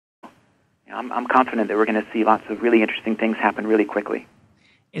I'm confident that we're going to see lots of really interesting things happen really quickly.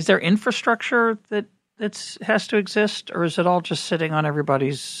 Is there infrastructure that has to exist, or is it all just sitting on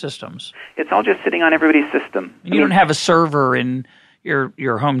everybody's systems? It's all just sitting on everybody's system. You don't have a server in your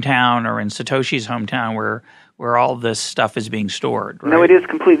hometown or in Satoshi's hometown where all this stuff is being stored, right? No, it is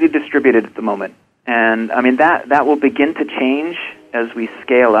completely distributed at the moment. And I mean that will begin to change as we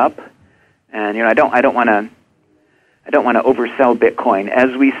scale up. And I don't want to oversell Bitcoin.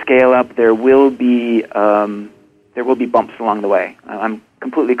 As we scale up, there will be bumps along the way. I'm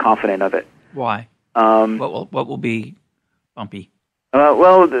completely confident of it. Why? What will be bumpy?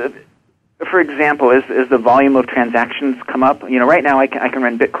 For example, as the volume of transactions come up, right now I can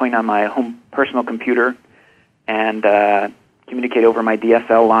run Bitcoin on my home personal computer and communicate over my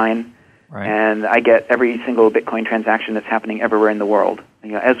DSL line, right. And I get every single Bitcoin transaction that's happening everywhere in the world.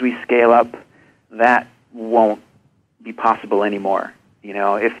 As we scale up, that won't be possible anymore.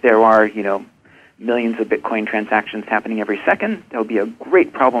 If there are millions of Bitcoin transactions happening every second, that'll be a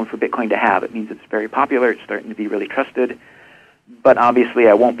great problem for Bitcoin to have. It means it's very popular, it's starting to be really trusted, but obviously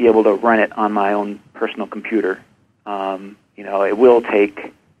I won't be able to run it on my own personal computer. It will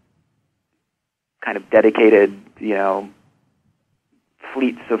take kind of dedicated,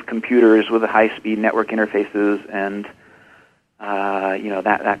 fleets of computers with high-speed network interfaces and,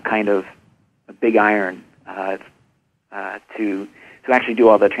 that kind of big iron to actually do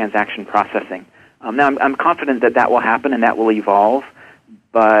all the transaction processing. Now, I'm confident that will happen and that will evolve,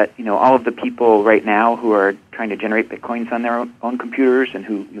 but all of the people right now who are trying to generate Bitcoins on their own computers and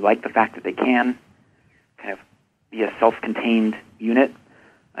who like the fact that they can kind of be a self-contained unit,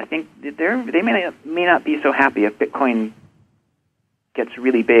 I think they may not be so happy if Bitcoin gets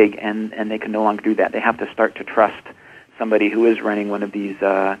really big and they can no longer do that. They have to start to trust somebody who is running one of these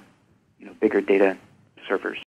bigger data servers.